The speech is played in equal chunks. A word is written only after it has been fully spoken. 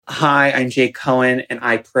Hi, I'm Jake Cohen, and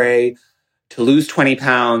I pray to lose 20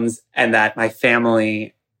 pounds and that my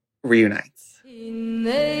family reunites.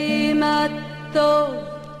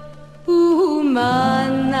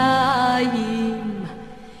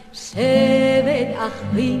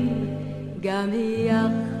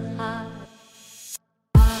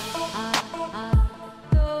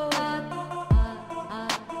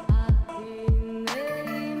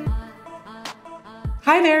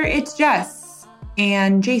 Hi there, it's Jess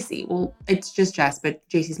and JC. Well, it's just Jess, but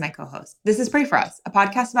JC's my co-host. This is Pray For Us, a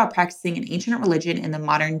podcast about practicing an ancient religion in the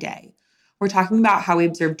modern day. We're talking about how we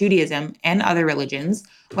observe Judaism and other religions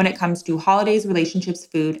when it comes to holidays, relationships,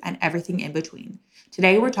 food, and everything in between.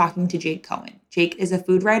 Today, we're talking to Jake Cohen. Jake is a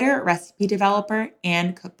food writer, recipe developer,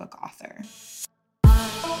 and cookbook author.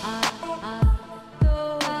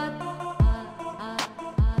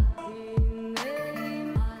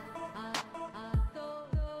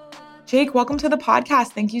 Jake, welcome to the podcast.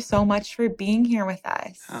 Thank you so much for being here with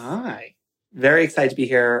us. Hi. Very excited to be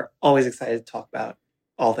here. Always excited to talk about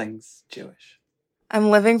all things Jewish. I'm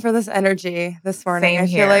living for this energy this morning. Same I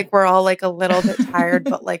here. feel like we're all like a little bit tired,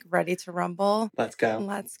 but like ready to rumble. Let's go.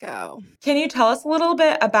 Let's go. Can you tell us a little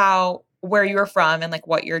bit about where you were from and like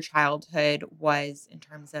what your childhood was in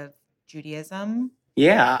terms of Judaism?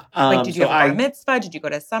 Yeah. Did you have a bar mitzvah? Did you go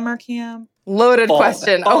to summer camp? Loaded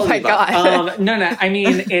question. Oh my God. No. I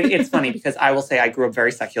mean, it's funny because I will say I grew up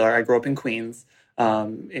very secular. I grew up in Queens,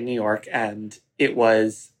 in New York, and it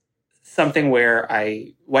was something where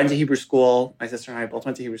I went to Hebrew school. My sister and I both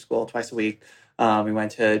went to Hebrew school twice a week. We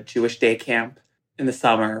went to Jewish day camp in the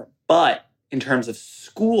summer. But in terms of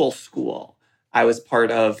school, I was part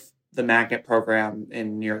of the magnet program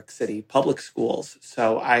in New York City public schools.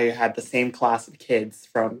 So I had the same class of kids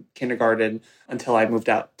from kindergarten until I moved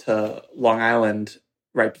out to Long Island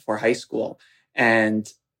right before high school. And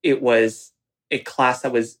it was a class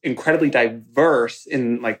that was incredibly diverse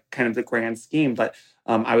in like kind of the grand scheme. But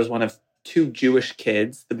I was one of two Jewish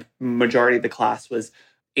kids. The majority of the class was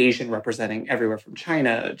Asian, representing everywhere from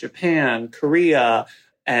China, Japan, Korea,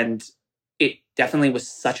 and it definitely was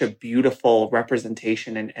such a beautiful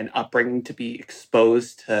representation and upbringing to be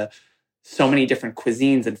exposed to so many different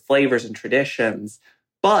cuisines and flavors and traditions.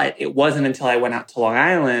 But it wasn't until I went out to Long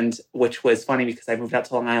Island, which was funny because I moved out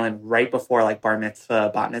to Long Island right before like bar mitzvah,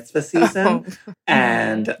 bat mitzvah season.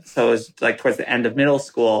 And so it was like towards the end of middle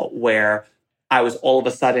school where I was all of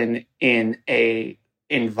a sudden in a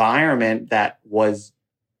environment that was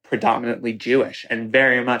predominantly Jewish and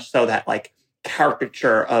very much so that like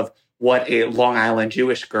caricature of what a Long Island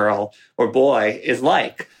Jewish girl or boy is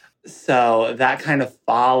like. So that kind of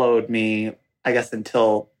followed me, I guess,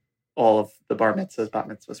 until all of the bar mitzvahs, bat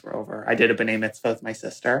mitzvahs were over. I did a b'nai mitzvah with my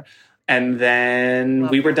sister. And then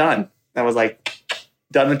we were done. I was like,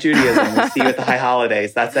 done with Judaism. We'll see you at the high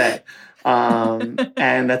holidays. That's it. And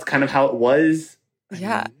that's kind of how it was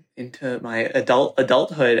into my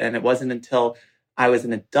adulthood. And it wasn't until I was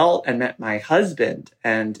an adult and met my husband.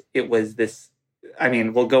 And it was this, I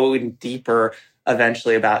mean, we'll go in deeper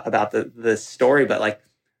eventually about the story, but like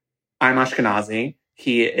I'm Ashkenazi.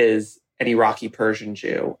 He is an Iraqi Persian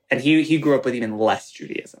Jew. And he grew up with even less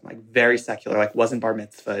Judaism, like very secular, like wasn't bar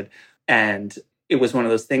mitzvahed. And it was one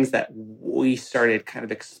of those things that we started kind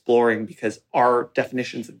of exploring because our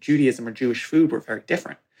definitions of Judaism or Jewish food were very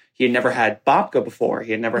different. He had never had babka before.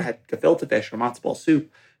 He had never had gefilte fish or matzo ball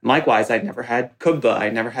soup. And likewise, I'd never had kubba.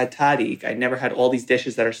 I'd never had tadik. I'd never had all these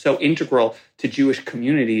dishes that are so integral to Jewish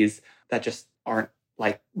communities that just aren't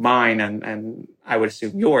like mine and I would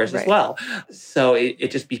assume yours as well. So it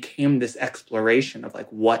just became this exploration of like,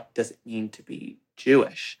 what does it mean to be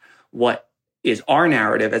Jewish? What is our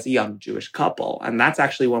narrative as a young Jewish couple? And that's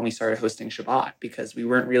actually when we started hosting Shabbat because we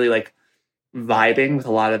weren't really like vibing with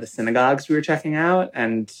a lot of the synagogues we were checking out.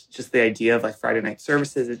 And just the idea of like Friday night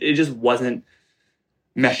services, it just wasn't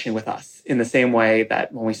meshing with us in the same way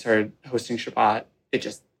that when we started hosting Shabbat, it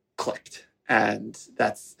just clicked. And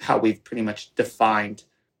that's how we've pretty much defined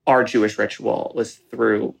our Jewish ritual was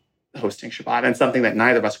through hosting Shabbat. And something that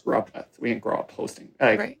neither of us grew up with. We didn't grow up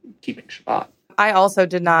keeping Shabbat. I also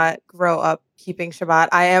did not grow up keeping Shabbat.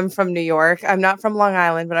 I am from New York. I'm not from Long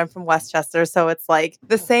Island, but I'm from Westchester. So it's like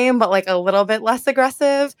the same, but like a little bit less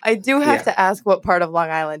aggressive. I do have to ask what part of Long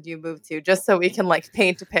Island you moved to, just so we can like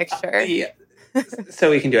paint a picture.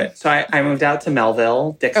 So we can do it. So I moved out to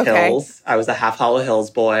Melville, Dix Hills. I was a half Hollow Hills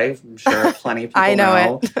boy. I'm sure plenty of people I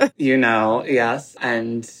know it. You know, yes.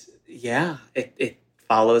 And yeah, it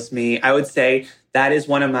follows me. I would say that is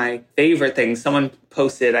one of my favorite things. Someone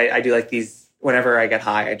posted, I do like these whenever I get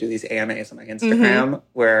high, I do these AMAs on my Instagram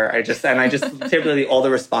where I just typically all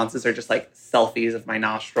the responses are just like selfies of my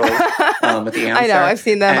nostrils with the answer. I know, I've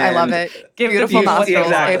seen them. I love it. Beautiful nostrils,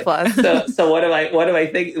 exactly. A+. So what do I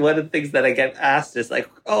think? One of the things that I get asked is like,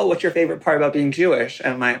 oh, what's your favorite part about being Jewish?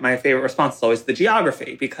 And my favorite response is always the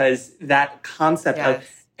geography, because that concept of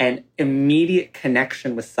an immediate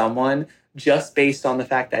connection with someone just based on the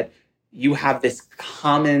fact that you have this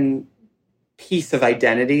common piece of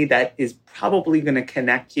identity that is probably going to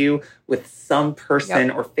connect you with some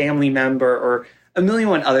person or family member or a million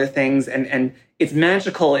one other things. And it's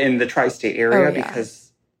magical in the tri-state area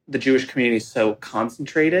because the Jewish community is so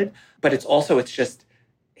concentrated. But it's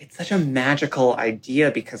such a magical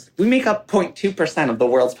idea because we make up 0.2% of the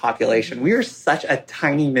world's population. We are such a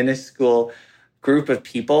tiny, minuscule group of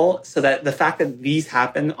people, so that the fact that these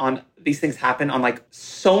things happen on like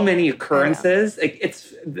so many occurrences,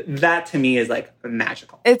 it's that to me is like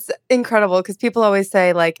magical. It's incredible because people always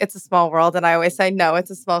say like it's a small world, and I always say no, it's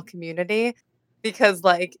a small community. Because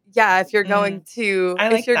like, if you're going to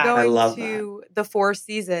the Four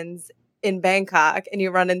Seasons in Bangkok and you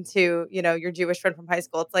run into, your Jewish friend from high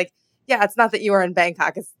school, it's like, it's not that you were in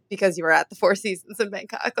Bangkok, it's because you were at the Four Seasons in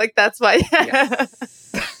Bangkok. Like that's why.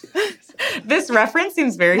 Yes. This reference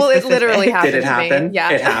seems very specific. It literally happened. Did it happen? To me.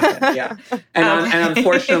 Yeah. It happened, yeah. And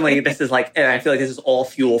unfortunately, this is like, and I feel like this is all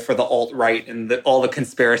fuel for the alt-right and all the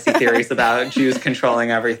conspiracy theories about Jews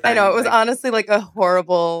controlling everything. I know, it was honestly like a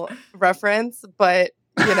horrible reference, but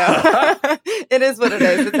it is what it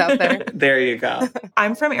is. It's out there. There you go.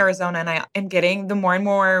 I'm from Arizona, and I am getting, the more and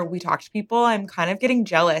more we talk to people, I'm kind of getting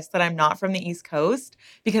jealous that I'm not from the East Coast,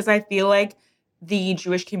 because I feel like the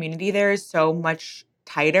Jewish community there is so much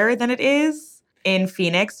tighter than it is in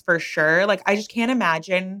Phoenix, for sure. Like, I just can't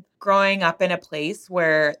imagine growing up in a place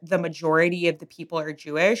where the majority of the people are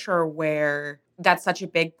Jewish, or where that's such a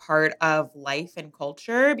big part of life and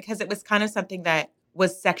culture, because it was kind of something that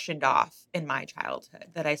was sectioned off in my childhood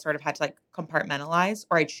that I sort of had to like compartmentalize,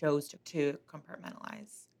 or I chose to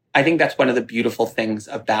compartmentalize. I think that's one of the beautiful things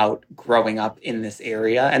about growing up in this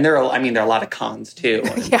area. And there are a lot of cons too.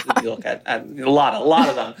 You look at a lot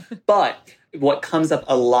of them. But what comes up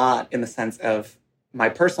a lot in the sense of my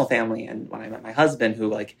personal family, and when I met my husband, who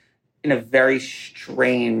like in a very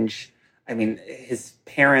strange, his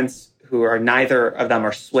parents, who are neither of them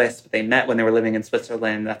are Swiss, but they met when they were living in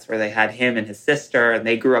Switzerland. That's where they had him and his sister, and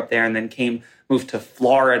they grew up there and then moved to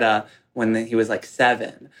Florida when he was like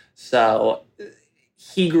 7. So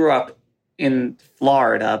he grew up in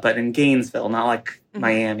Florida, but in Gainesville, not like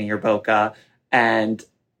Miami or Boca, and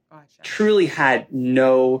truly had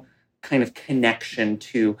no kind of connection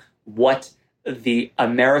to what the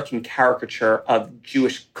American caricature of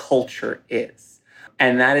Jewish culture is.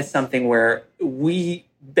 And that is something where we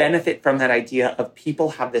benefit from that idea of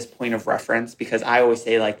people have this point of reference, because I always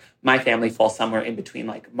say like my family falls somewhere in between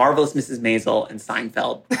like Marvelous Mrs. Maisel and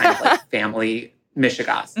Seinfeld kind of like family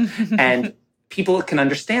mishigas. And people can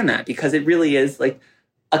understand that because it really is like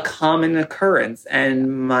a common occurrence.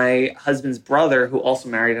 And my husband's brother, who also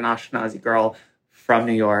married an Ashkenazi girl from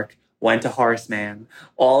New York, went to Horace Mann,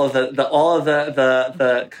 all of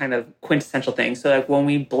the kind of quintessential things. So like when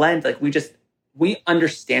we blend, like we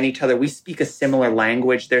understand each other. We speak a similar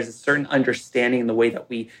language. There's a certain understanding in the way that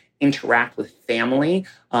we interact with family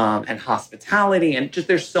and hospitality. And just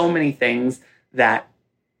there's so many things that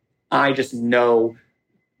I just know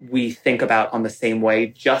we think about on the same way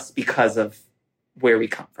just because of where we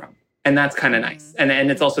come from. And that's kind of nice. And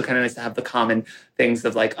it's also kind of nice to have the common things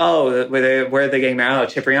of like, oh, where are they getting married? Oh,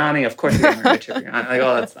 Cipriani. Of course they're getting married to Cipriani. Like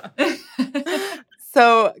all that stuff.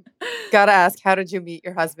 So, gotta ask, how did you meet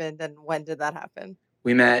your husband and when did that happen?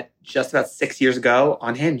 We met just about 6 years ago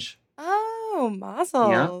on Hinge. Oh, mazel.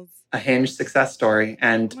 Yeah, a Hinge success story.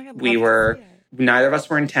 And neither of us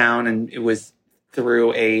were in town, and it was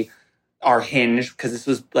through our Hinge, because this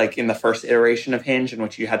was like in the first iteration of Hinge, in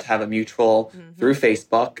which you had to have a mutual through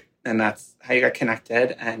Facebook, and that's how you got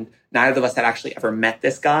connected. And neither of us had actually ever met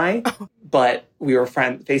this guy, but we were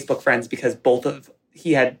Facebook friends because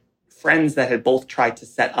he had friends that had both tried to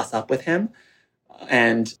set us up with him.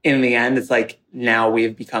 And in the end, it's like now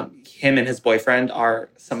we've become, him and his boyfriend are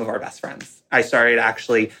some of our best friends. I started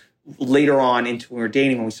actually later on into when we were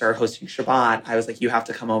dating, when we started hosting Shabbat, I was like, you have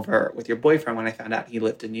to come over with your boyfriend, when I found out he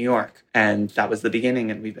lived in New York. And that was the beginning.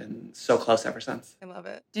 And we've been so close ever since. I love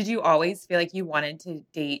it. Did you always feel like you wanted to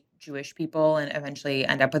date Jewish people and eventually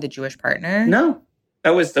end up with a Jewish partner? No.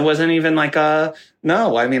 It wasn't even like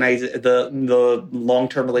no. I mean, the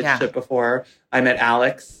long-term relationship before I met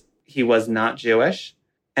Alex, he was not Jewish.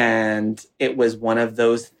 And it was one of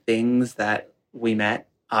those things that we met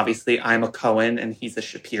obviously I'm a Cohen and he's a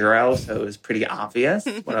Shapiro, so it was pretty obvious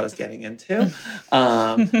what I was getting into.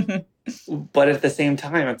 But at the same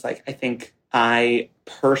time, it's like, I think I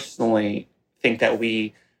personally think that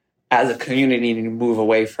we as a community need to move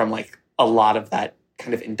away from like a lot of that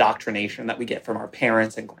kind of indoctrination that we get from our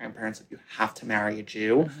parents and grandparents that you have to marry a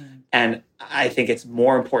Jew. And I think it's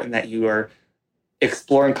more important that you are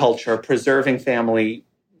exploring culture, preserving family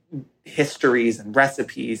histories and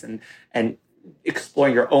recipes, and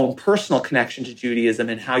exploring your own personal connection to Judaism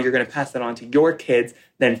and how you're going to pass that on to your kids,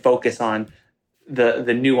 then focus on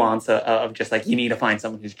the nuance of just like, you need to find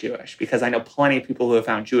someone who's Jewish. Because I know plenty of people who have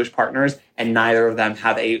found Jewish partners and neither of them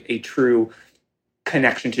have a true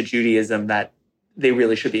connection to Judaism that they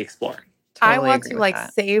really should be exploring. I want to like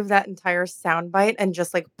save that entire soundbite and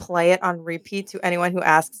just like play it on repeat to anyone who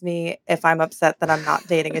asks me if I'm upset that I'm not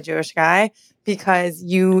dating a Jewish guy, because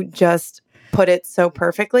you just put it so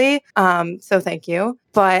perfectly. So thank you.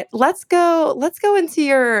 But let's go into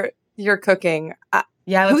your cooking.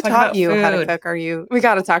 Who taught you how to cook? We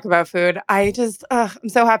got to talk about food. I'm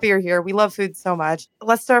so happy you're here. We love food so much.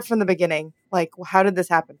 Let's start from the beginning. Like, how did this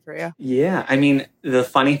happen for you? Yeah. I mean, the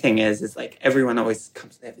funny thing is like everyone always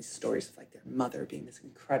comes, they have these stories of like their mother being this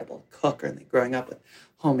incredible cook and growing up with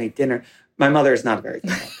homemade dinner. My mother is not a very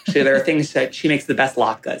good cook. There are things that she makes the best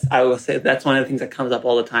latkes. I will say that's one of the things that comes up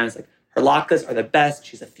all the time. It's like her latkes are the best.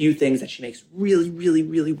 She's a few things that she makes really, really,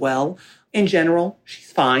 really well. In general,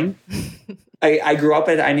 she's fine. I grew up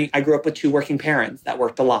with two working parents that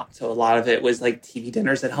worked a lot. So a lot of it was like TV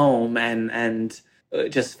dinners at home and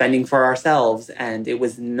just fending for ourselves. And it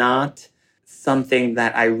was not something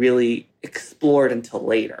that I really explored until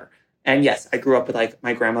later. And yes, I grew up with like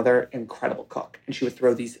my grandmother, incredible cook. And she would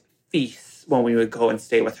throw these feasts when we would go and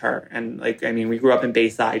stay with her. And like, I mean, we grew up in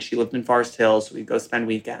Bayside. She lived in Forest Hills. So we'd go spend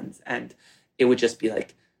weekends. And it would just be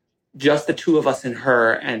like just the two of us and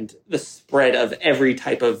her and the spread of every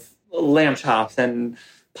type of lamb chops and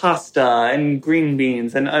pasta and green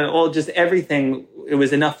beans and all just everything. It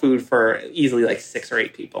was enough food for easily like 6 or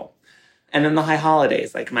 8 people. And then the high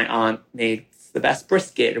holidays, like my aunt made the best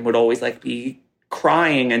brisket and would always like be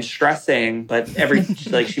crying and stressing, but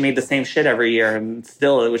like she made the same shit every year and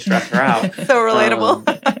still it would stress her out. So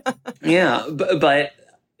relatable. Yeah. But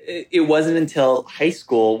it wasn't until high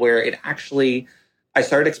school where I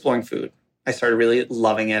started exploring food. I started really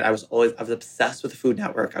loving it. I was obsessed with the Food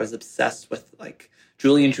Network. I was obsessed with like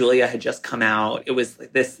Julie and Julia had just come out. It was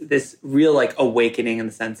like this real like awakening in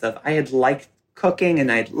the sense of I had liked cooking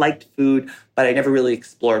and I liked food, but I never really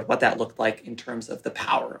explored what that looked like in terms of the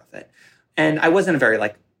power of it. And I wasn't a very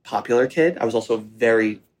like popular kid. I was also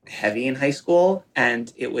very heavy in high school.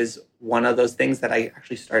 And it was one of those things that I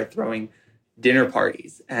actually started throwing dinner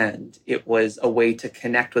parties. And it was a way to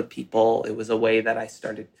connect with people. It was a way that I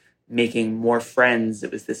started making more friends.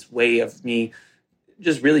 It was this way of me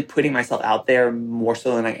just really putting myself out there more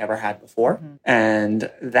so than I ever had before. Mm-hmm. And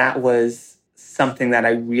that was something that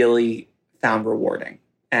I really found rewarding.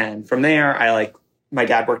 And from there, my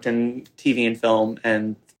dad worked in TV and film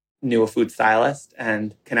and knew a food stylist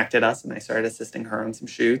and connected us. And I started assisting her on some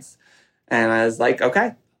shoots. And I was like,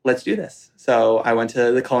 okay, let's do this. So I went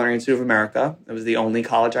to the Culinary Institute of America. It was the only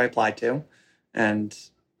college I applied to. And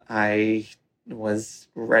I was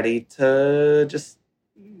ready to just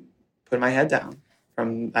put my head down.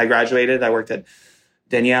 I graduated, I worked at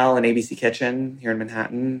Danielle and ABC Kitchen here in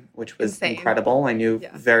Manhattan, which was incredible. I knew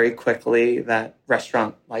very quickly that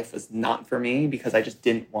restaurant life was not for me because I just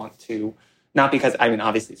didn't want to, not because, I mean,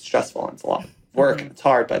 obviously it's stressful and it's a lot of work and it's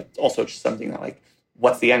hard, but also just something that like,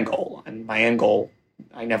 what's the end goal? And my end goal,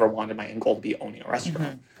 I never wanted my end goal to be owning a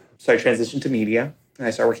restaurant. Mm-hmm. So I transitioned to media and I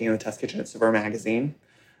started working in the test kitchen at Saveur Magazine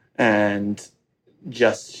and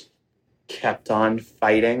just kept on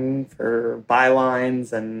fighting for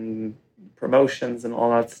bylines and promotions and all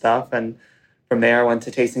that stuff. And from there, I went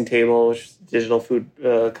to Tasting Table, which is a digital food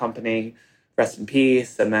company, rest in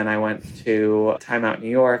peace. And then I went to Time Out New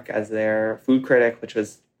York as their food critic, which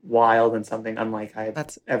was wild and something unlike I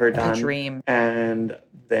had ever done. A dream. And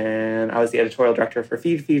then I was the editorial director for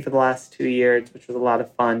Feed for the last 2 years, which was a lot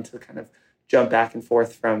of fun to kind of jump back and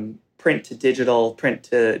forth from print to digital,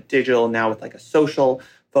 now with like a social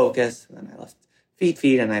focus. And then I left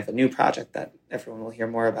Feed, and I have a new project that everyone will hear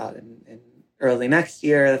more about in early next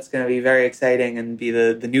year. That's going to be very exciting and be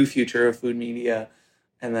the new future of food media.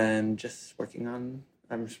 And then I'm just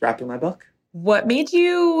wrapping my book. What made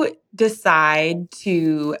you decide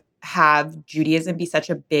to have Judaism be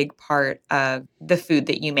such a big part of the food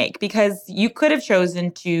that you make? Because you could have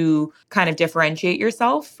chosen to kind of differentiate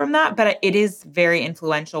yourself from that, but it is very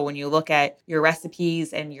influential when you look at your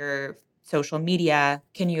recipes and your social media.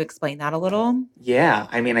 Can you explain that a little? Yeah.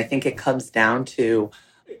 I mean, I think it comes down to,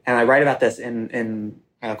 and I write about this in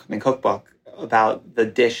my cooking cookbook, about the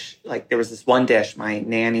dish. Like, there was this one dish, my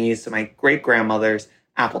nanny's, so my great grandmother's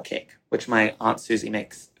apple cake, which my Aunt Susie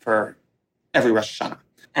makes for every Rosh Hashanah.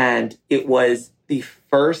 And it was the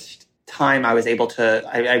first time I was able to,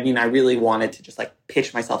 I mean, I really wanted to just like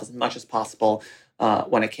pitch myself as much as possible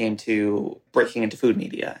when it came to breaking into food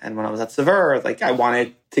media. And when I was at Saveur, like, I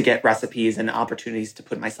wanted to get recipes and opportunities to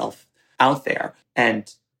put myself out there.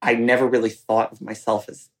 And I never really thought of myself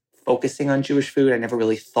as focusing on Jewish food. I never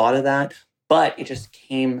really thought of that. But it just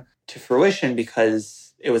came to fruition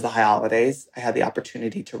because it was the high holidays. I had the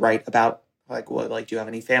opportunity to write about, like, well, like, do you have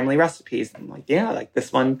any family recipes? And I'm like, yeah, like,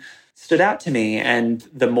 this one stood out to me. And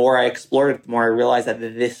the more I explored it, the more I realized that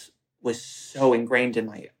this was so ingrained in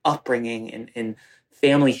my upbringing and in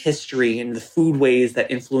family history and the food ways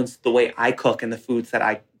that influenced the way I cook and the foods that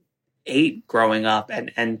I ate growing up.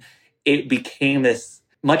 And it became this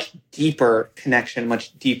much deeper connection,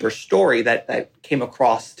 much deeper story that came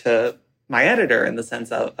across to my editor, in the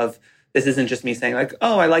sense of this isn't just me saying like,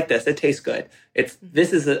 oh, I like this, it tastes good.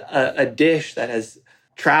 This is a dish that has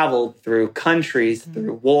traveled through countries,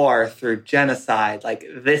 through war, through genocide. Like,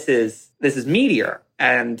 this is meteor.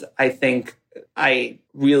 And I think I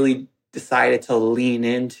really decided to lean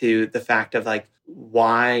into the fact of like,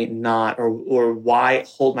 why not, or why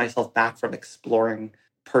hold myself back from exploring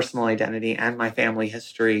personal identity and my family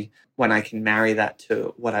history when I can marry that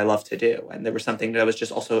to what I love to do. And there was something that was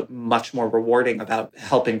just also much more rewarding about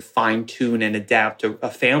helping fine tune and adapt a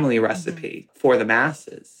family recipe for the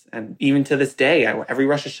masses. And even to this day, every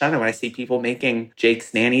Rosh Hashanah, when I see people making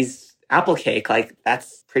Jake's nanny's apple cake, like,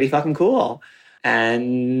 that's pretty fucking cool.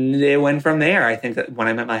 And it went from there. I think that when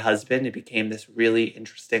I met my husband, it became this really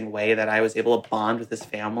interesting way that I was able to bond with his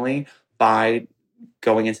family by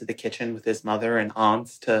going into the kitchen with his mother and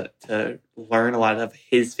aunts to learn a lot of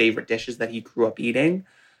his favorite dishes that he grew up eating.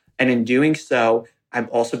 And in doing so, I've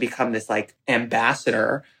also become this like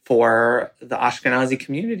ambassador for the Ashkenazi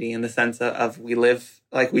community, in the sense of we live,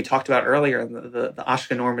 like we talked about earlier, in the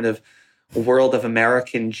Ashkenormative world of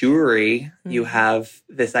American Jewry. You have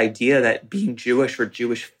this idea that being Jewish or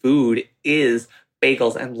Jewish food is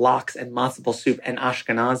bagels and lox and matzo ball soup and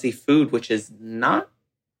Ashkenazi food, which is not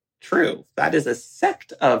true. That is a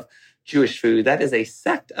sect of Jewish food. That is a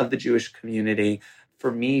sect of the Jewish community.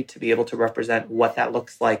 For me to be able to represent what that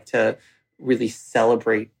looks like, to really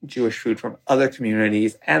celebrate Jewish food from other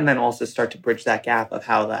communities, and then also start to bridge that gap of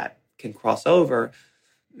how that can cross over,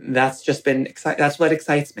 that's just been that's what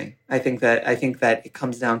excites me. I think that it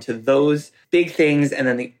comes down to those big things. And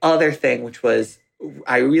then the other thing, which was,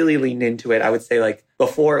 I really leaned into it. I would say, like,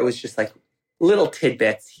 before it was just like little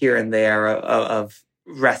tidbits here and there of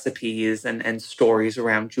recipes and stories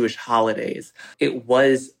around Jewish holidays. It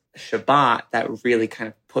was Shabbat that really kind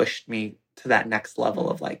of pushed me to that next level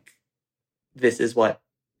of like, this is what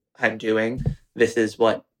I'm doing. This is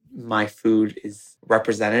what my food is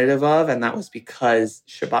representative of. And that was because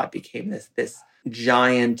Shabbat became this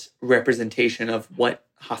giant representation of what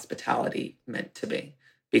hospitality meant to me.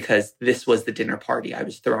 Because this was the dinner party I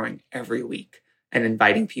was throwing every week and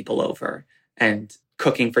inviting people over and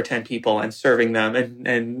cooking for 10 people and serving them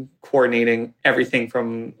and coordinating everything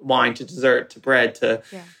from wine to dessert to bread to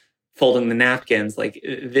folding the napkins. Like,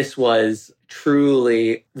 this was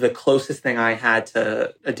truly the closest thing I had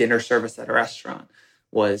to a dinner service at a restaurant,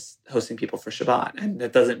 was hosting people for Shabbat. And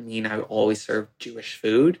that doesn't mean I always serve Jewish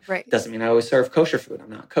food. Right. It doesn't mean I always serve kosher food. I'm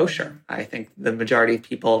not kosher. I think the majority of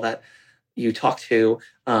people that you talk to,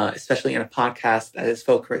 especially in a podcast that is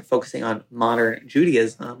focusing on modern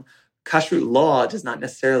Judaism, kashrut law does not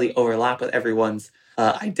necessarily overlap with everyone's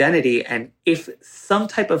identity. And if some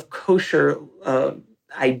type of kosher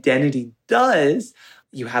identity does,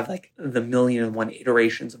 you have like the 1,000,001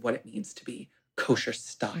 iterations of what it means to be kosher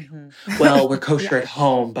style. Well, we're kosher at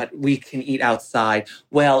home, but we can eat outside.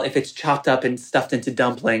 Well, if it's chopped up and stuffed into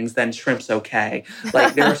dumplings, then shrimp's okay.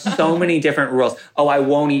 Like, there are so many different rules. Oh, I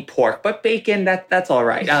won't eat pork, but bacon, that's all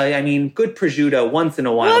right. I mean, good prosciutto once in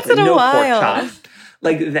a while, but no pork chops.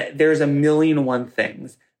 Like, there's 1,000,001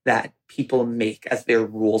 things that people make as their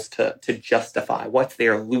rules to justify what's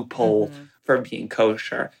their loophole for being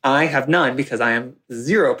kosher. I have none, because I am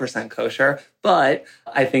 0% kosher, but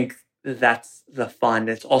I think that's the fun.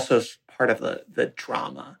 It's also part of the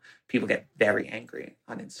drama. People get very angry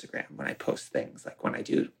on Instagram when I post things, like when I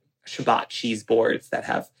do Shabbat cheese boards that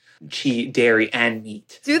have dairy and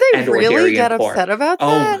meat. Do they really get upset about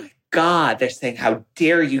that? Oh my God, they're saying, how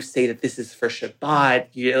dare you say that this is for Shabbat?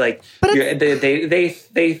 You're like,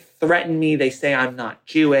 they threaten me. They say I'm not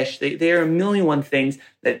Jewish. There are a million one things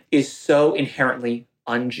that is so inherently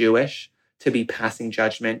un-Jewish to be passing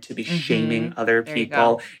judgment, to be shaming other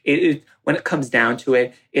people. When it comes down to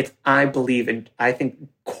it, I believe and I think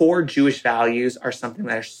core Jewish values are something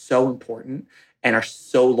that are so important and are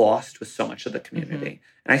so lost with so much of the community.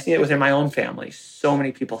 And I see it within my own family. So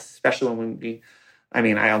many people, especially when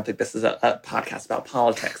I don't think this is a podcast about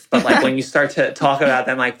politics, but like when you start to talk about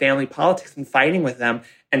them, like family politics and fighting with them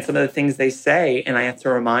and some of the things they say, and I have to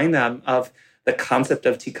remind them of the concept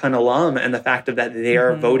of Tikkun Olam and the fact of that they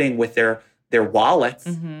are voting with their wallets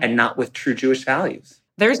and not with true Jewish values.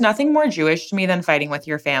 There's nothing more Jewish to me than fighting with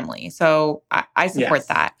your family. So I support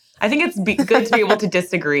that. I think it's good to be able to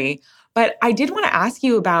disagree. But I did want to ask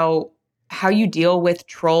you about how you deal with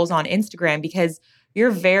trolls on Instagram, because you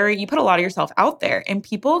put a lot of yourself out there and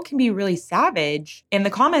people can be really savage in the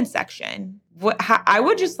comments section. I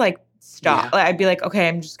would just like stop. Yeah. I'd be like, okay,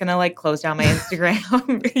 I'm just going to like close down my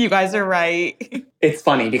Instagram. You guys are right. It's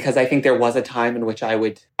funny because I think there was a time in which I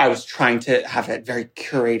was trying to have that very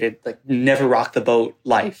curated, like never rock the boat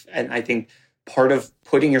life. And I think part of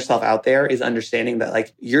putting yourself out there is understanding that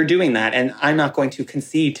like you're doing that. And I'm not going to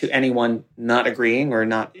concede to anyone not agreeing or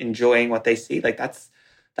not enjoying what they see. Like that's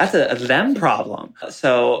a them problem.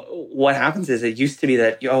 So what happens is it used to be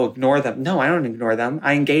that, ignore them. No, I don't ignore them.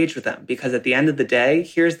 I engage with them because at the end of the day,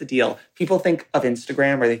 here's the deal. People think of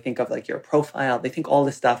Instagram or they think of like your profile. They think all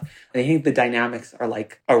this stuff. And they think the dynamics are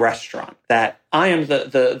like a restaurant, that I am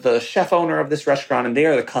the chef owner of this restaurant and they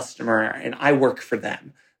are the customer and I work for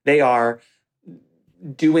them. They are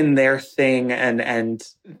doing their thing and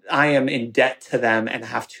I am in debt to them and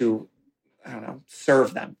have to,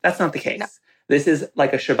 serve them. That's not the case. No. This is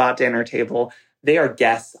like a Shabbat dinner table. They are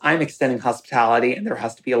guests. I'm extending hospitality, and there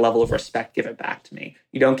has to be a level of respect given back to me.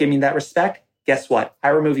 You don't give me that respect, guess what? I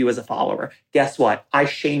remove you as a follower. Guess what? I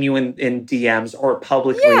shame you in DMs or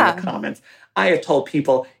publicly in the comments. I have told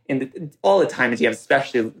people all the time in DMs,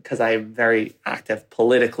 especially because I am very active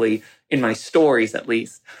politically in my stories, at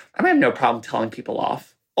least. I have no problem telling people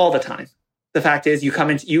off all the time. The fact is, you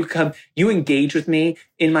engage with me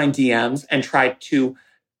in my DMs and try to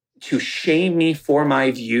shame me for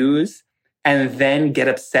my views and then get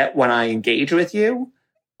upset when I engage with you.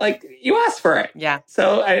 Like, you asked for it. Yeah.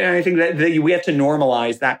 So I think that we have to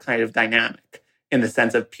normalize that kind of dynamic in the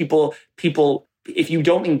sense of people, if you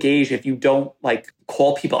don't engage, if you don't like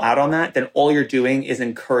call people out on that, then all you're doing is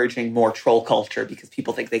encouraging more troll culture because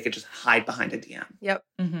people think they could just hide behind a DM. Yep.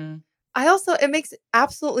 Mm-hmm. It makes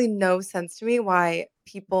absolutely no sense to me why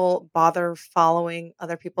people bother following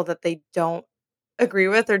other people that they don't agree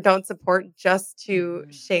with or don't support just to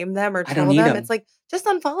shame them or troll them. It's like, just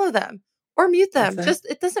unfollow them or mute them.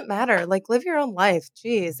 It doesn't matter. Like, live your own life.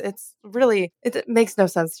 Jeez, it makes no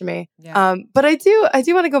sense to me. Yeah. But I do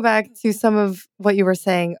want to go back to some of what you were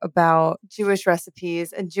saying about Jewish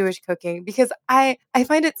recipes and Jewish cooking, because I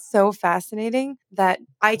find it so fascinating that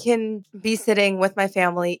I can be sitting with my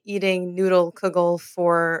family eating noodle kugel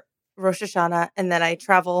for Rosh Hashanah, and then I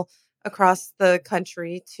travel across the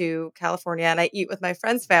country to California and I eat with my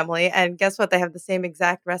friend's family, and guess what? They have the same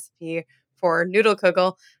exact recipe for noodle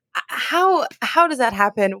kugel. How does that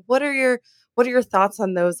happen? What are your thoughts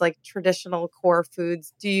on those like traditional core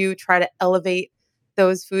foods? Do you try to elevate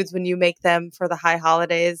those foods when you make them for the high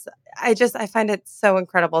holidays? I find it so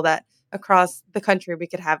incredible that across the country we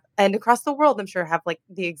could have, and across the world, I'm sure, have like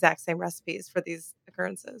the exact same recipes for these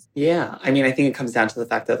occurrences. Yeah. I mean, I think it comes down to the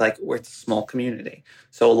fact that like we're a small community.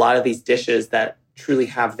 So a lot of these dishes that truly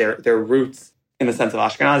have their roots in the sense of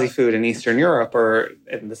Ashkenazi food in Eastern Europe, or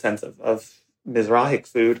in the sense of Mizrahic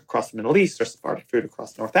food across the Middle East, or Sephardic food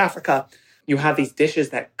across North Africa, you have these dishes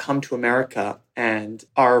that come to America and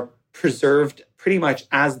are preserved pretty much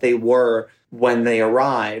as they were when they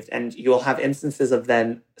arrived. And you'll have instances of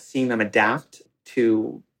then seeing them adapt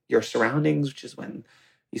to your surroundings, which is when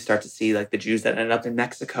you start to see like the Jews that ended up in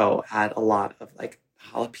Mexico add a lot of like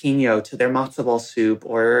jalapeno to their matzo ball soup,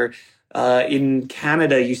 or in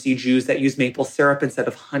Canada, you see Jews that use maple syrup instead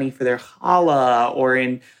of honey for their challah, or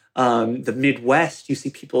in the Midwest, you see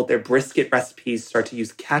people, their brisket recipes start to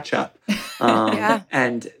use ketchup.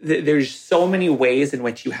 And there's so many ways in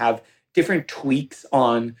which you have different tweaks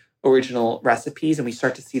on original recipes, and we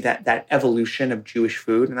start to see that evolution of Jewish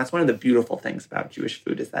food. And that's one of the beautiful things about Jewish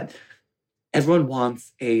food, is that everyone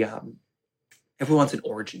wants an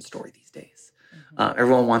origin story these days.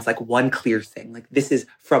 Everyone wants like one clear thing, like this is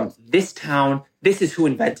from this town, this is who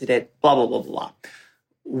invented it, blah, blah, blah, blah.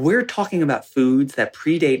 We're talking about foods that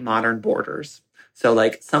predate modern borders. So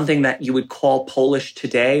like something that you would call Polish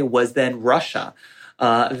today was then Russia.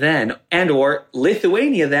 then, and or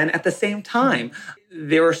Lithuania then at the same time.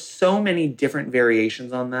 There are so many different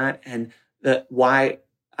variations on that, and why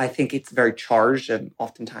I think it's very charged, and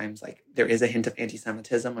oftentimes like there is a hint of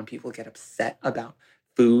anti-Semitism when people get upset about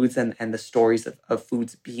foods and the stories of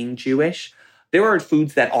foods being Jewish. There are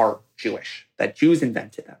foods that are Jewish, that Jews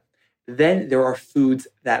invented them. Then there are foods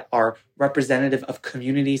that are representative of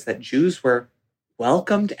communities that Jews were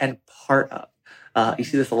welcomed and part of. You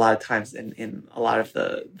see this a lot of times in a lot of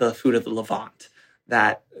the food of the Levant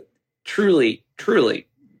that truly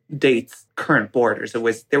dates current borders.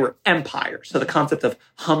 There were empires. So the concept of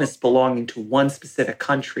hummus belonging to one specific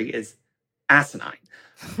country is asinine.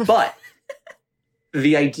 But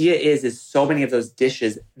the idea is so many of those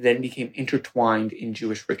dishes then became intertwined in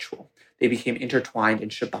Jewish ritual. They became intertwined in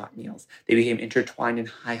Shabbat meals. They became intertwined in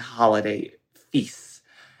high holiday feasts.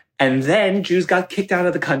 And then Jews got kicked out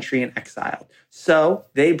of the country and exiled. So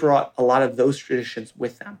they brought a lot of those traditions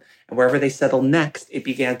with them. And wherever they settled next, it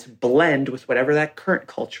began to blend with whatever that current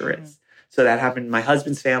culture is. So that happened in my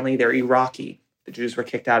husband's family. They're Iraqi. The Jews were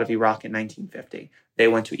kicked out of Iraq in 1950. They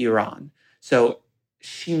went to Iran. So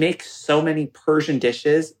she makes so many Persian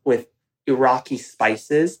dishes with Iraqi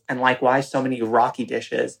spices, and likewise so many Iraqi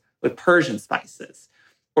dishes with Persian spices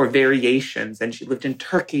or variations. And she lived in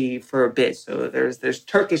Turkey for a bit. So there's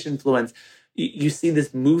Turkish influence. You see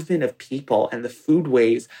this movement of people, and the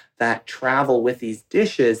foodways that travel with these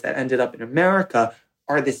dishes that ended up in America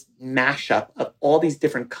are this mashup of all these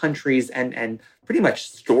different countries and pretty much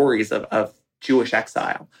stories of Jewish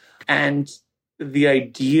exile. And the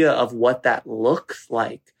idea of what that looks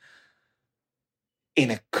like in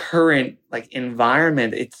a current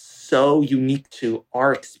environment, it's so unique to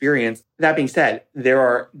our experience. That being said, there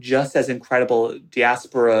are just as incredible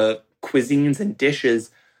diaspora cuisines and dishes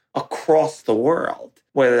across the world,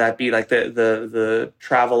 whether that be like the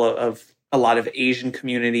travel of a lot of Asian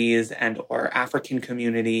communities and or African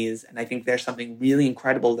communities. And I think there's something really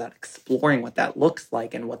incredible about exploring what that looks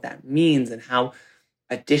like and what that means and how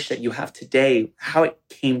a dish that you have today, how it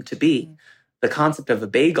came to be. The concept of a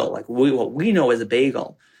bagel, what we know as a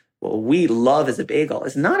bagel, what we love as a bagel,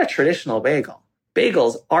 is not a traditional bagel.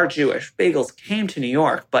 Bagels are Jewish. Bagels came to New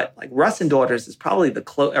York, but like Russ and Daughters is probably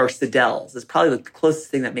or Siddell's is probably the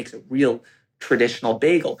closest thing that makes a real traditional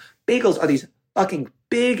bagel. Bagels are these fucking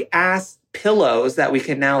big ass pillows that we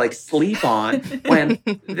can now sleep on when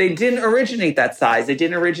they didn't originate that size. They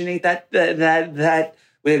didn't originate that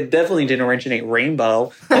it definitely didn't originate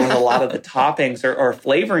rainbow with a lot of the toppings or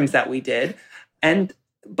flavorings that we did.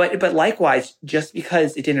 But likewise, just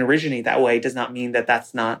because it didn't originate that way does not mean that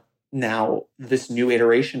that's not now this new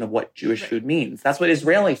iteration of what Jewish food means. That's what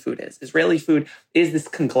Israeli food is. Israeli food is this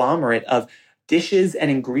conglomerate of dishes and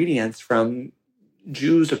ingredients from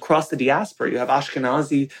Jews across the diaspora. You have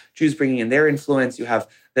Ashkenazi Jews bringing in their influence. You have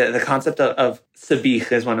the concept of sabich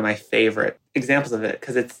is one of my favorite examples of it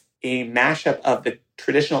because it's a mashup of the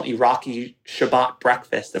traditional Iraqi Shabbat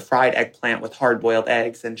breakfast, the fried eggplant with hard-boiled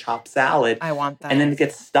eggs and chopped salad. I want that. And then it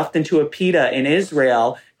gets stuffed into a pita in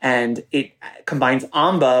Israel, and it combines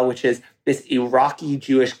amba, which is this Iraqi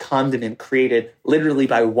Jewish condiment created literally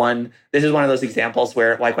by one. This is one of those examples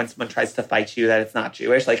where, when someone tries to fight you that it's not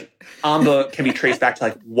Jewish, amba can be traced back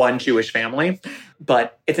to one Jewish family,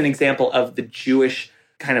 but it's an example of the Jewish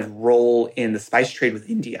kind of role in the spice trade with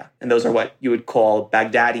India. And those are what you would call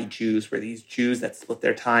Baghdadi Jews, were these Jews that split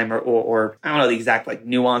their time or I don't know the exact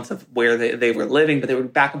nuance of where they were living, but they were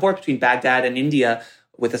back and forth between Baghdad and India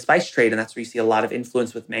with the spice trade. And that's where you see a lot of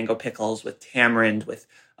influence with mango pickles, with tamarind, with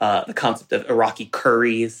the concept of Iraqi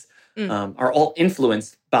curries, are all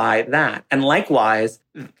influenced by that. And likewise,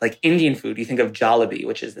 Indian food, you think of jalebi,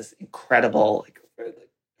 which is this incredible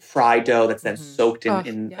fried dough that's then soaked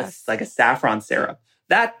in a saffron syrup.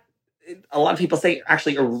 That, a lot of people say,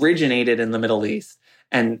 actually originated in the Middle East.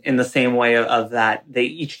 And in the same way of that, they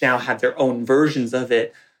each now have their own versions of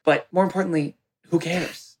it. But more importantly, who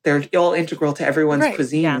cares? They're all integral to everyone's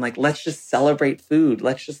cuisine. Yeah. Let's just celebrate food.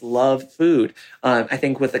 Let's just love food. I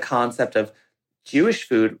think with the concept of Jewish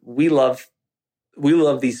food, we love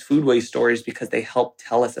these foodway stories because they help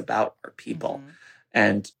tell us about our people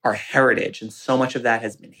and our heritage. And so much of that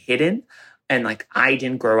has been hidden. And I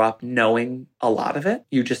didn't grow up knowing a lot of it.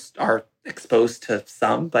 You just are exposed to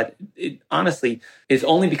some, but it honestly is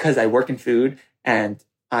only because I work in food and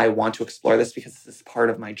I want to explore this because this is part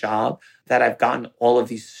of my job that I've gotten all of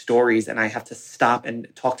these stories, and I have to stop and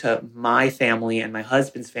talk to my family and my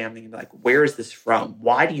husband's family and be where is this from?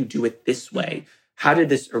 Why do you do it this way? How did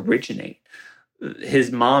this originate?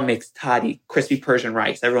 His mom makes tadi, crispy Persian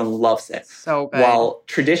rice. Everyone loves it. So good. While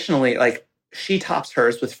traditionally, she tops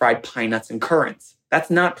hers with fried pine nuts and currants. That's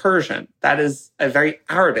not Persian. That is a very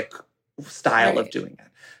Arabic style of doing it.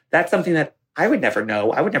 That's something that I would never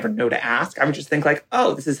know. I would never know to ask. I would just think like,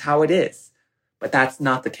 oh, this is how it is. But that's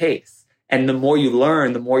not the case. And the more you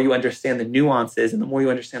learn, the more you understand the nuances, and the more you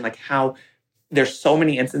understand like how there's so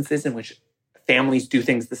many instances in which families do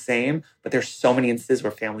things the same, but there's so many instances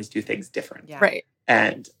where families do things different. Yeah. Right.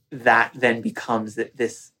 And that then becomes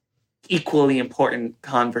this equally important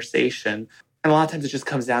conversation. And a lot of times it just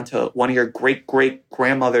comes down to one of your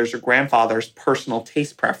great-great-grandmother's or grandfather's personal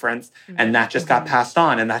taste preference, and that just got passed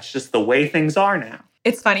on, and that's just the way things are now.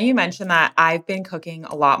 It's funny you mentioned that. I've been cooking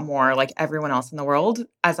a lot more like everyone else in the world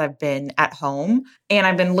as I've been at home. And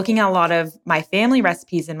I've been looking at a lot of my family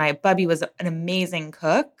recipes, and my bubby was an amazing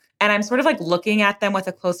cook. And I'm sort of like looking at them with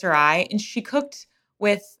a closer eye. And she cooked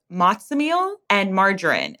with matzo meal and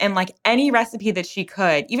margarine, and like any recipe that she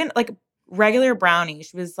could, even like regular brownie,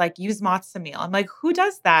 she was like, use matzo meal. I'm like, who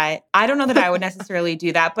does that? I don't know that I would necessarily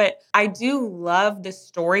do that, but I do love the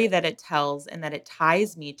story that it tells and that it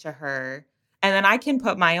ties me to her. And then I can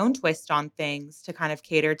put my own twist on things to kind of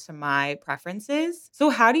cater to my preferences.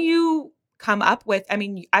 So how do you come up with, I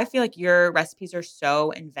mean, I feel like your recipes are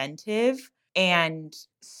so inventive and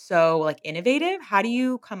so like innovative. How do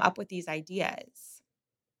you come up with these ideas?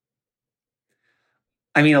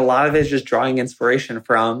 I mean, a lot of it is just drawing inspiration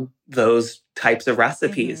from those types of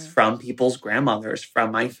recipes, from people's grandmothers,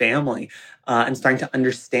 from my family, and starting to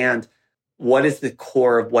understand what is the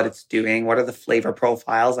core of what it's doing, what are the flavor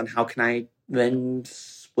profiles, and how can I then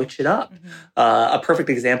switch it up. A perfect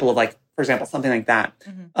example of like, for example, something like that.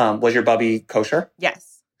 Was your bubby kosher?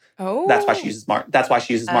 Yes. Oh. That's why she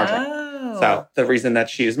uses margarine. Oh. So the reason that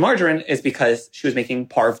she used margarine is because she was making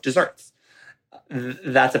parve desserts.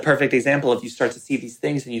 That's a perfect example of you start to see these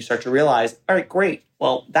things and you start to realize, all right, great.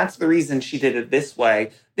 Well, that's the reason she did it this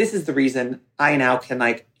way. This is the reason I now can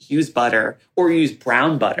like use butter or use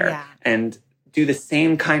brown butter and do the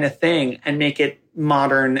same kind of thing and make it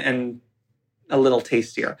modern and a little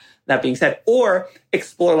tastier. That being said, or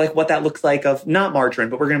explore like what that looks like of not margarine,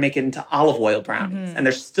 but we're going to make it into olive oil brownies. And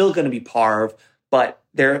they're still going to be parve, but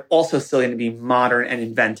they're also still going to be modern and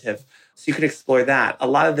inventive. So you could explore that. A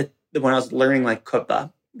lot of when I was learning like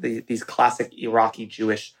kubba, these classic Iraqi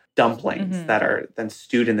Jewish dumplings that are then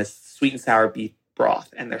stewed in this sweet and sour beef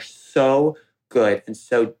broth. And they're so good and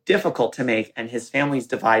so difficult to make. And his family's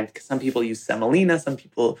divided because some people use semolina, some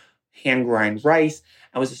people hand grind rice.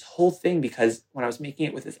 And it was this whole thing because when I was making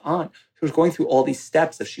it with his aunt, she was going through all these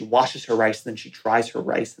steps of she washes her rice, and then she dries her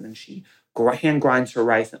rice, and then she hand grinds her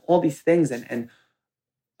rice, and all these things. And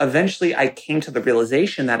eventually I came to the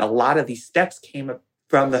realization that a lot of these steps came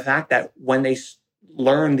from the fact that when they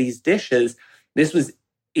learned these dishes, this was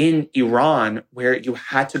in Iran where you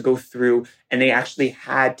had to go through, and they actually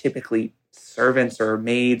had typically servants or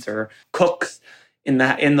maids or cooks in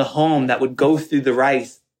the home that would go through the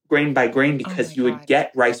rice grain by grain because you would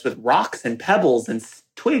get rice with rocks and pebbles and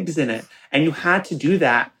twigs in it. And you had to do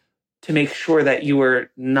that to make sure that you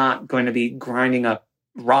were not going to be grinding up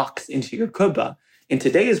rocks into your kubba. In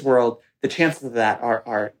today's world, the chances of that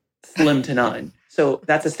are slim to none. So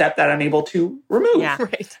that's a step that I'm able to remove. Yeah.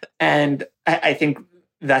 Right. And I think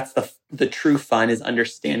that's the true fun, is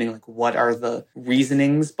understanding like what are the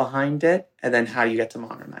reasonings behind it, and then how do you get to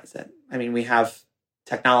modernize it. I mean, we have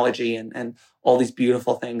technology and all these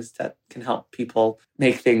beautiful things that can help people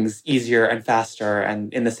make things easier and faster.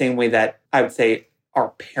 And in the same way that I would say our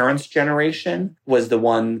parents' generation was the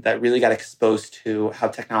one that really got exposed to how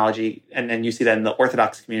technology, and then you see that in the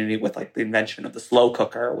Orthodox community with like the invention of the slow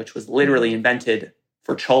cooker, which was literally invented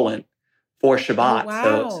for cholent, for Shabbat.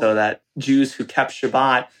 Oh, wow. So that Jews who kept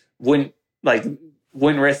Shabbat wouldn't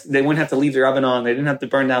risk, they wouldn't have to leave their oven on, they didn't have to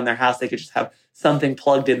burn down their house, they could just have something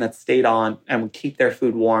plugged in that stayed on and would keep their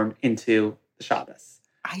food warm into the Shabbos.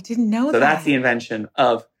 I didn't know that. So that's the invention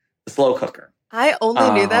of the slow cooker. I only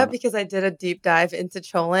knew that because I did a deep dive into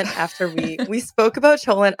cholent after we spoke about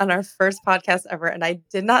cholent on our first podcast ever, and I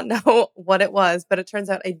did not know what it was, but it turns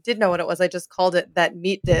out I did know what it was. I just called it that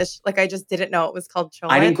meat dish. Like I just didn't know it was called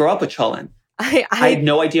cholent. I didn't grow up with cholent. I had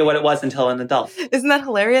no idea what it was until an adult. Isn't that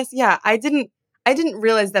hilarious? Yeah, I didn't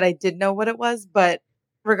realize that I did know what it was, but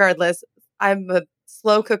regardless, I'm a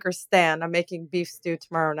slow cooker stan. I'm making beef stew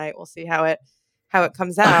tomorrow night. We'll see how it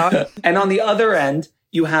comes out. And on the other end,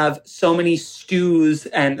 you have so many stews,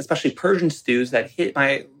 and especially Persian stews, that hit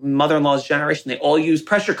my mother-in-law's generation. They all use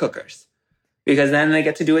pressure cookers because then they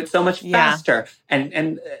get to do it so much faster.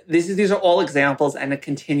 And these are all examples, and it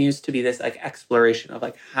continues to be this like exploration of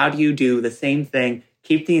like, how do you do the same thing,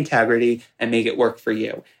 keep the integrity, and make it work for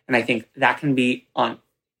you? And I think that can be on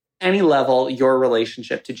any level your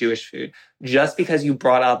relationship to Jewish food. Just because you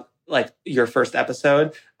brought up like your first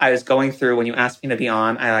episode, I was going through when you asked me to be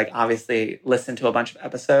on, I like obviously listened to a bunch of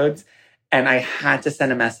episodes. And I had to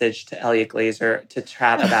send a message to Elliot Glazer to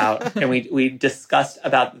chat about, and we discussed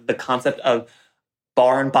about the concept of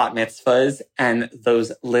bar and bat mitzvahs and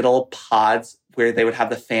those little pods where they would have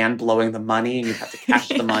the fan blowing the money and you'd have to cash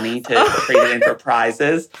the money to trade it in for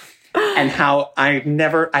prizes. And how I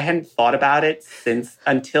hadn't thought about it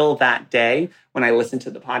until that day when I listened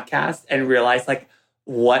to the podcast and realized like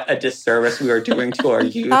what a disservice we are doing to our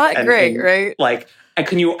youth. Not great, right? Like, and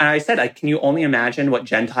I said, like, can you only imagine what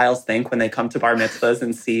Gentiles think when they come to bar mitzvahs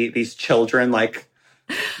and see these children like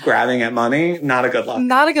grabbing at money? Not a good look.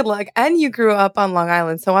 Not a good look. And you grew up on Long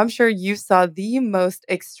Island, so I'm sure you saw the most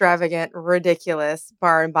extravagant, ridiculous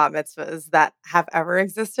bar and bat mitzvahs that have ever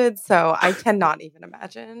existed. So I cannot even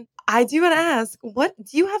imagine. I do want to ask,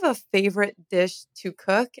 do you have a favorite dish to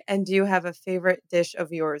cook? And do you have a favorite dish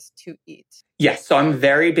of yours to eat? Yes. So I'm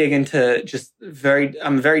very big into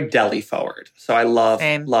I'm very deli forward. So I love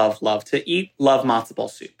to eat, love matzo ball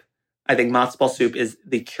soup. I think matzo ball soup is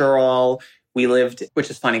the cure-all. We lived, which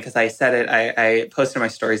is funny because I said it, I posted my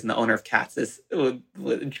stories and the owner of Katz's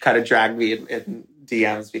would kind of drag me in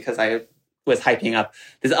DMs because I was hyping up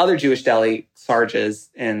this other Jewish deli, Sarge's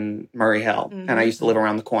in Murray Hill. Mm-hmm. And I used to live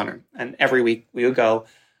around the corner. And every week we would go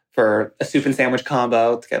for a soup and sandwich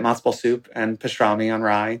combo to get matzo ball soup and pastrami on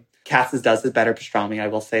rye. Katz's does the better pastrami, I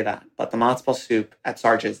will say that. But the matzo ball soup at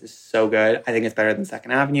Sarge's is so good. I think it's better than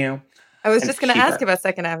Second Avenue. I was just going to ask about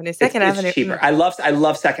Second Avenue. Second Avenue. It's cheaper. I love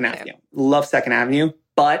Second Avenue. Love Second Avenue,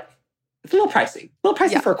 but it's a little pricey.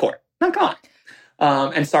 For a quart. Not gone.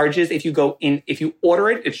 And Sarge's, if you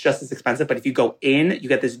order it, it's just as expensive. But if you go in, you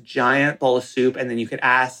get this giant bowl of soup, and then you could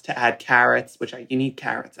ask to add carrots, you need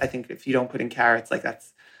carrots. I think if you don't put in carrots, like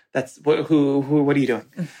that's what are you doing?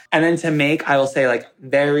 And then to make, I will say like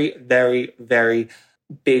very, very, very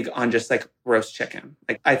big on just like roast chicken.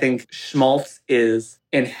 Like I think schmaltz is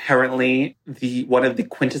inherently one of the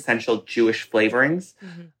quintessential Jewish flavorings.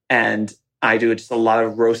 Mm-hmm. And I do just a lot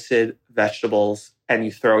of roasted vegetables and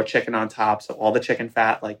you throw a chicken on top. So all the chicken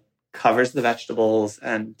fat like covers the vegetables.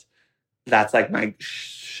 And that's like my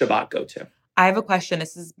Shabbat go-to. I have a question.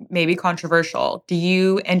 This is maybe controversial. Do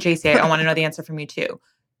you and JC, I want to know the answer from you too.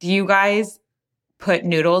 Do you guys put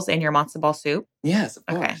noodles in your matzo ball soup? Yes, of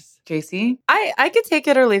course. Okay. JC? I could take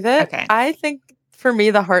it or leave it. Okay. I think for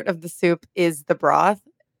me, the heart of the soup is the broth.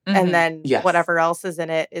 Mm-hmm. And then whatever else is in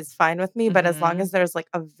it is fine with me. But as long as there's like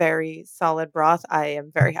a very solid broth, I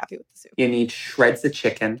am very happy with the soup. You need shreds of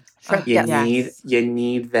chicken. You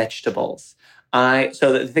need vegetables.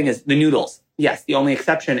 So the thing is, the noodles. Yes, the only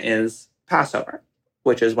exception is Passover,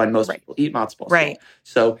 which is when most people eat matzo ball soup. Right.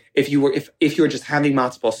 So if you were just having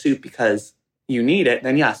matzo ball soup because you need it,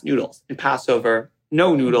 then yes, noodles. In Passover,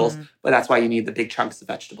 no noodles, but that's why you need the big chunks of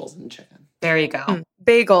vegetables and chicken. There you go.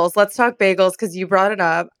 Bagels. Let's talk bagels because you brought it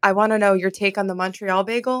up. I want to know your take on the Montreal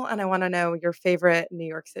bagel, and I want to know your favorite New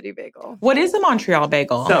York City bagel. What is a Montreal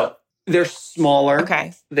bagel? So they're smaller.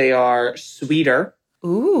 Okay. They are sweeter.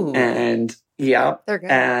 Ooh. And they're good.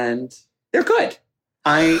 And they're good.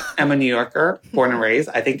 I am a New Yorker, born and raised.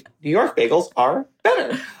 I think New York bagels are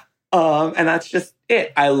better. And that's just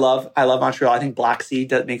it. I love Montreal. I think Black Sea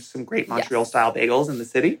makes some great Montreal-style bagels in the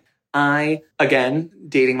city. I, again,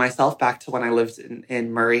 dating myself back to when I lived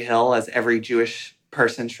in Murray Hill, as every Jewish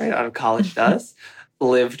person straight out of college does,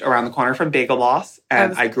 lived around the corner from Bagel Boss.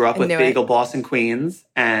 And I grew up with Bagel Boss in Queens.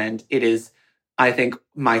 And it is, I think,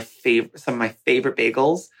 some of my favorite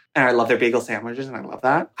bagels. And I love their bagel sandwiches, and I love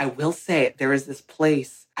that. I will say, there is this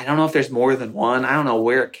place, I don't know if there's more than one. I don't know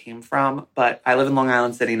where it came from, but I live in Long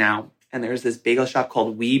Island City now. And there's this bagel shop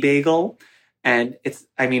called Wee Bagel. And it's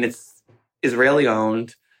Israeli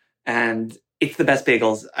owned. And it's the best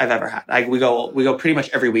bagels I've ever had. We go pretty much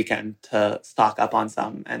every weekend to stock up on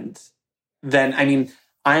some. And then,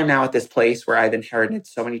 I am now at this place where I've inherited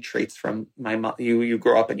so many traits from my mom. You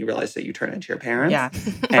grow up and you realize that you turn into your parents. Yeah.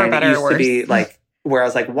 And it used to be like, where I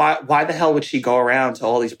was like, why the hell would she go around to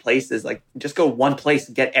all these places? Like, just go one place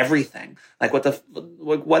and get everything. Like, what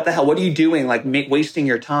the hell? What are you doing? Like, wasting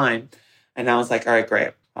your time. And now it's like, all right,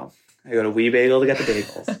 great. Well, I go to Wee Bagel to get the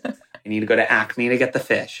bagels. I need to go to Acme to get the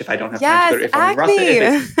fish if I don't have time to go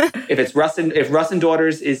to if Russ and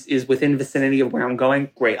Daughters is within vicinity of where I'm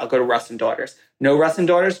going, great, I'll go to Russ and Daughters. No Russ and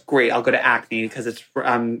Daughters, great, I'll go to Acme because it's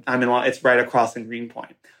right across in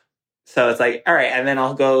Greenpoint. So it's like, all right, and then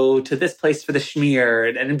I'll go to this place for the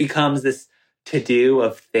schmear, and it becomes this to-do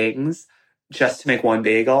of things just to make one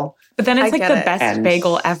bagel. But then it's like the best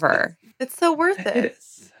bagel ever. It's so worth it.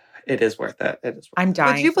 It is worth it. I'm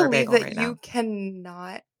dying for a bagel right now. Would you believe that you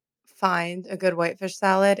cannot find a good whitefish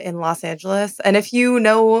salad in Los Angeles. And if you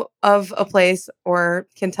know of a place or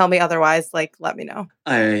can tell me otherwise, like, let me know.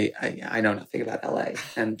 I know nothing about LA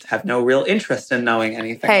and have no real interest in knowing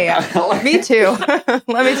anything about LA. Me too.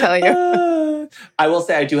 Let me tell you. I will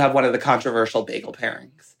say I do have one of the controversial bagel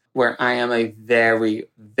pairings where I am a very,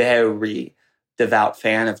 very devout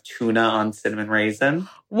fan of tuna on cinnamon raisin.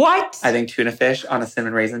 What? I think tuna fish on a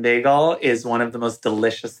cinnamon raisin bagel is one of the most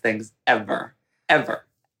delicious things ever. Ever.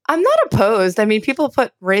 I'm not opposed. I mean, people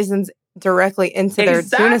put raisins directly into their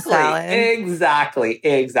tuna salad. Exactly.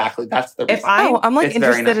 That's the reason. I'm like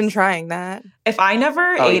interested in trying that. If I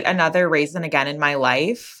never ate another raisin again in my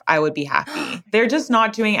life, I would be happy. They're just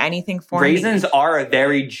not doing anything for me. Raisins are a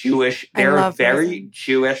very Jewish, they're a very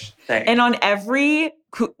Jewish thing. And on every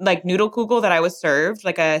like noodle kugel that I was served,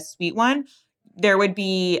 like a sweet one, there would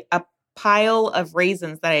be a pile of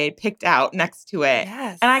raisins that I had picked out next to it.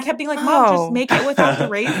 Yes. And I kept being like, Mom, just make it without the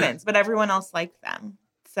raisins. But everyone else liked them.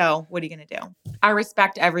 So what are you going to do? I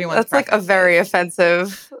respect everyone's That's like a very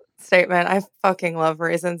offensive statement. I fucking love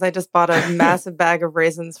raisins. I just bought a massive bag of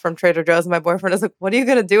raisins from Trader Joe's. And my boyfriend was like, what are you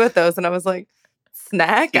going to do with those? And I was like,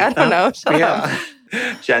 snack? I don't know. Shut up.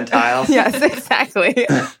 Gentiles. Yes, exactly.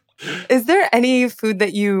 Is there any food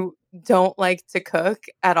that you don't like to cook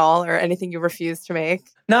at all or anything you refuse to make?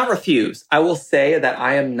 Not refuse. I will say that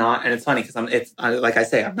I am not, and it's funny because like I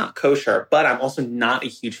say, I'm not kosher, but I'm also not a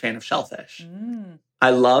huge fan of shellfish.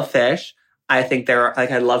 I love fish. I think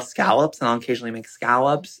I love scallops and I'll occasionally make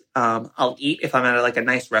scallops. I'll eat if I'm at a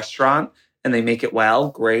nice restaurant and they make it well,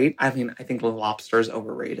 great. I mean, I think lobster is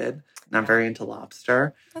overrated. And I'm very into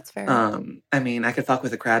lobster. That's fair. I mean, I could fuck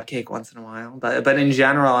with a crab cake once in a while, but in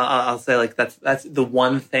general, I'll say that's the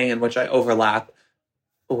one thing in which I overlap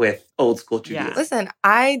with old school Judaism. Yeah. Listen,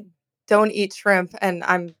 I don't eat shrimp, and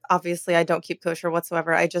I don't keep kosher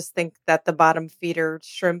whatsoever. I just think that the bottom feeder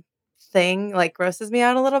shrimp thing grosses me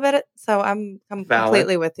out a little bit. So I'm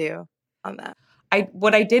completely with you on that.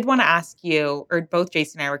 What I did want to ask you, or both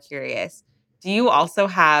Jason and I were curious, do you also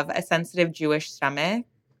have a sensitive Jewish stomach?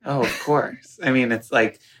 Oh, of course. I mean, it's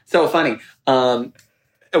so funny.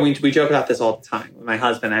 We joke about this all the time. My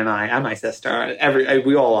husband and I and my sister,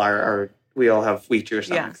 we all have weak Jewish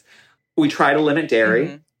stomachs. Yeah. We try to limit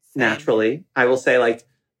dairy naturally. I will say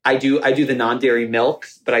I do the non-dairy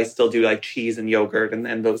milks, but I still do cheese and yogurt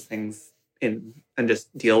and those things and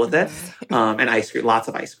just deal with it. And ice cream, lots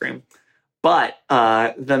of ice cream. But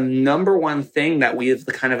the number one thing that we've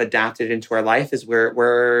kind of adapted into our life is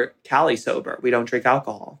we're Cali sober. We don't drink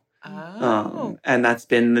alcohol. Oh. And that's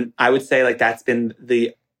been, I would say that's been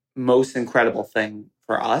the most incredible thing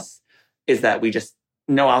for us is that we just,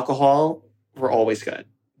 no alcohol, we're always good.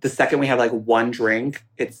 The second we have one drink,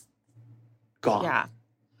 it's gone. Yeah.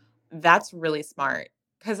 That's really smart.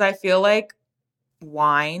 Because I feel like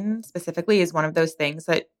wine specifically is one of those things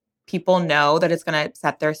that people know that it's going to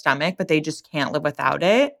upset their stomach, but they just can't live without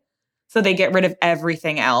it. So they get rid of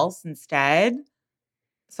everything else instead.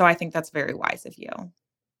 So I think that's very wise of you.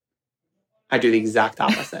 I do the exact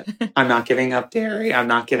opposite. I'm not giving up dairy. I'm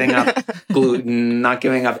not giving up gluten, not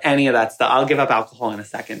giving up any of that stuff. I'll give up alcohol in a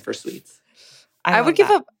second for sweets. I would give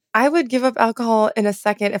up alcohol in a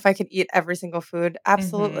second if I could eat every single food.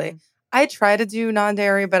 Absolutely. Mm-hmm. I try to do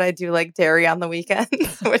non-dairy, but I do dairy on the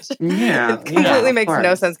weekends, which completely makes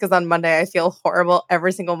no sense because on Monday I feel horrible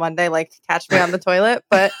every single Monday, catch me on the toilet.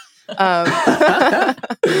 But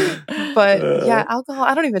alcohol,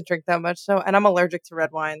 I don't even drink that much. So, and I'm allergic to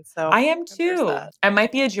red wine. So I am too. It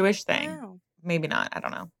might be a Jewish thing. Wow. Maybe not. I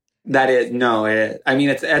don't know. That is, no, I mean,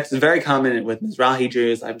 it's very common with Mizrahi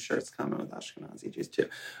Jews. I'm sure it's common with Ashkenazi Jews too.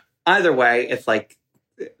 Either way, it's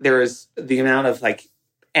there is the amount of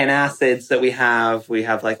antacids that we have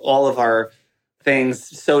all of our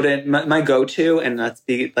things, soda, my go-to, and that's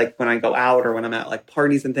when I go out or when I'm at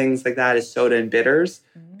parties and things like that is soda and bitters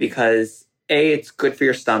because A, it's good for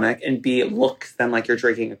your stomach, and B, it looks then like you're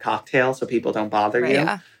drinking a cocktail so people don't bother you.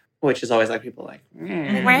 Yeah. Which is always people why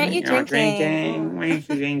aren't you drinking? Why aren't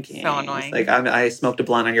you drinking? So annoying. I smoked a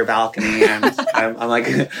blunt on your balcony and I'm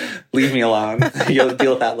leave me alone. You'll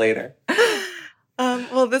deal with that later.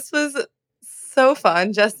 Well, this was so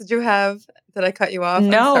fun. Jess, did I cut you off?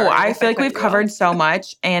 No, I feel like we've covered so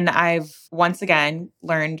much and I've once again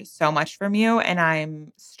learned so much from you and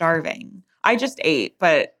I'm starving. I just ate,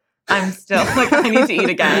 but I'm still I need to eat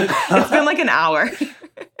again. It's been an hour.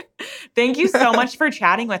 Thank you so much for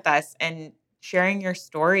chatting with us and sharing your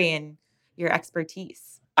story and your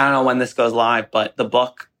expertise. I don't know when this goes live, but the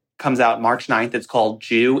book comes out March 9th. It's called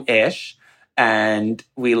Jew-ish. And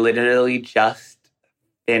we literally just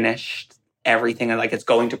finished everything. It's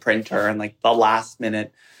going to printer and the last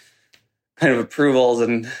minute kind of approvals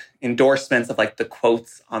and endorsements of like the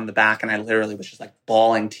quotes on the back. And I literally was just like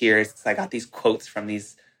bawling tears because I got these quotes from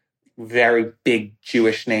these very big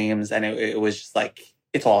Jewish names. And it was just like,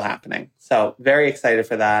 it's all happening. So very excited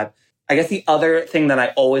for that. I guess the other thing that I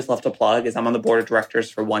always love to plug is I'm on the board of directors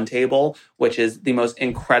for One Table, which is the most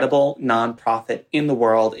incredible nonprofit in the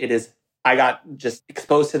world. I got just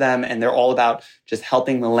exposed to them, and they're all about just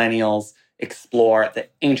helping millennials explore the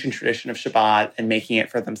ancient tradition of Shabbat and making it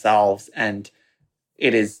for themselves. And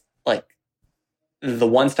it is like the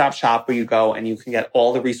one-stop shop where you go and you can get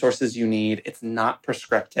all the resources you need. It's not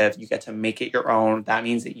prescriptive. You get to make it your own. That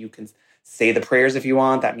means that you can say the prayers if you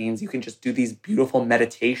want. That means you can just do these beautiful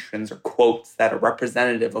meditations or quotes that are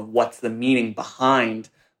representative of what's the meaning behind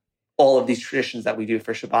all of these traditions that we do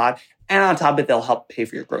for Shabbat. And on top of it, they'll help pay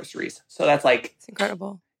for your groceries. So that's like... It's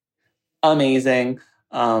incredible. Amazing.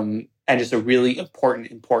 And just a really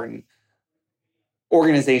important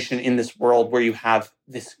organization in this world where you have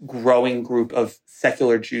this growing group of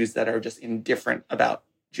secular Jews that are just indifferent about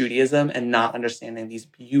Judaism and not understanding these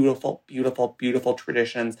beautiful, beautiful, beautiful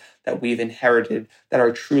traditions that we've inherited that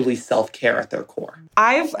are truly self-care at their core.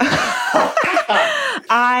 I've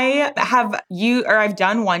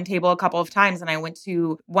done One Table a couple of times, and I went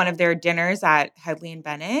to one of their dinners at Headley and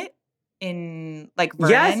Bennett in like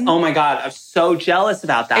Vernon. Yes. Oh my God. I'm so jealous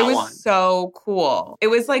about that one. It was so cool. It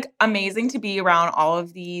was like amazing to be around all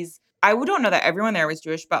of these. I don't know that everyone there was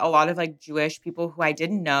Jewish, but a lot of like Jewish people who I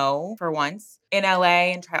didn't know for once in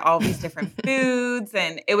LA and try all these different foods.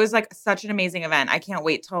 And it was like such an amazing event. I can't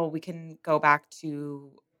wait till we can go back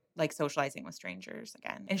to like socializing with strangers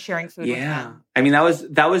again and sharing food with them. I mean, that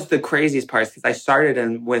was the craziest part because I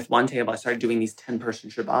started with One Table, I started doing these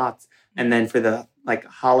 10-person Shabbats. And then for the like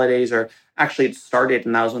holidays, or actually it started,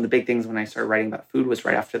 and that was one of the big things when I started writing about food was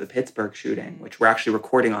right after the Pittsburgh shooting, which we're actually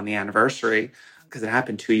recording on the anniversary because it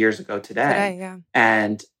happened 2 years ago today. Yeah.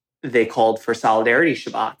 And they called for solidarity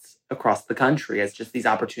Shabbats across the country as just these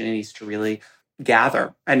opportunities to really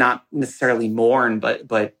gather and not necessarily mourn,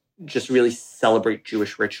 but just really celebrate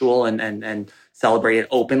Jewish ritual and celebrate it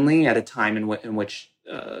openly at a time in which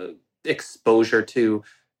exposure to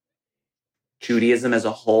Judaism as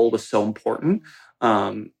a whole was so important.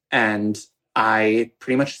 And I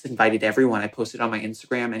pretty much just invited everyone. I posted on my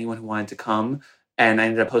Instagram, anyone who wanted to come. And I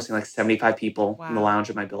ended up posting like 75 people in the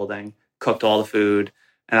lounge of my building, cooked all the food.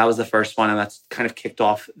 And that was the first one. And that's kind of kicked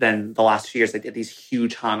off. Then the last few years, I did these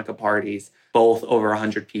huge Hanukkah parties, both over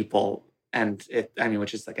 100 people. And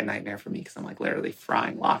which is like a nightmare for me because I'm like literally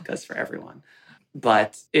frying latkes for everyone.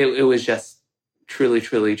 But it was just truly,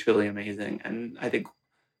 truly, truly amazing. And I think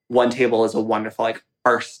One Table is a wonderful like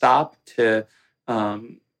first stop to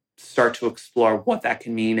start to explore what that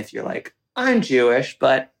can mean if you're like, I'm Jewish,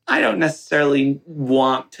 but I don't necessarily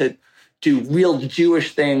want to do real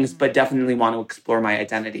Jewish things, but definitely want to explore my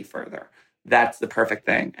identity further. That's the perfect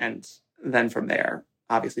thing. And then from there,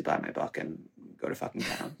 obviously buy my book and go to fucking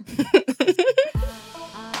town.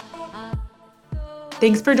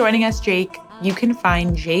 Thanks for joining us, Jake. You can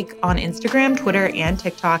find Jake on Instagram, Twitter, and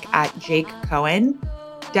TikTok at Jake Cohen.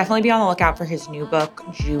 Definitely be on the lookout for his new book,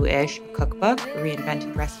 Jewish Cookbook,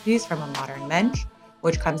 Reinvented Recipes from a Modern Mensch,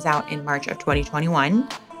 which comes out in March of 2021.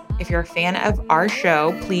 If you're a fan of our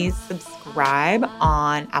show, please subscribe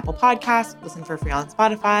on Apple Podcasts, listen for free on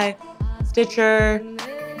Spotify, Stitcher,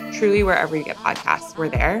 truly wherever you get podcasts, we're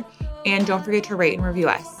there. And don't forget to rate and review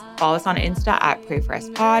us. Follow us on Insta at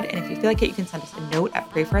PrayForUsPod. And if you feel like it, you can send us a note at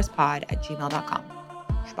prayforuspod@gmail.com.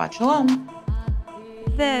 Shabbat Shalom.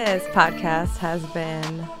 This podcast has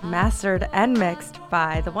been mastered and mixed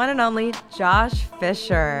by the one and only Josh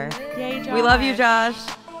Fisher. Yay, Josh. We love you, Josh.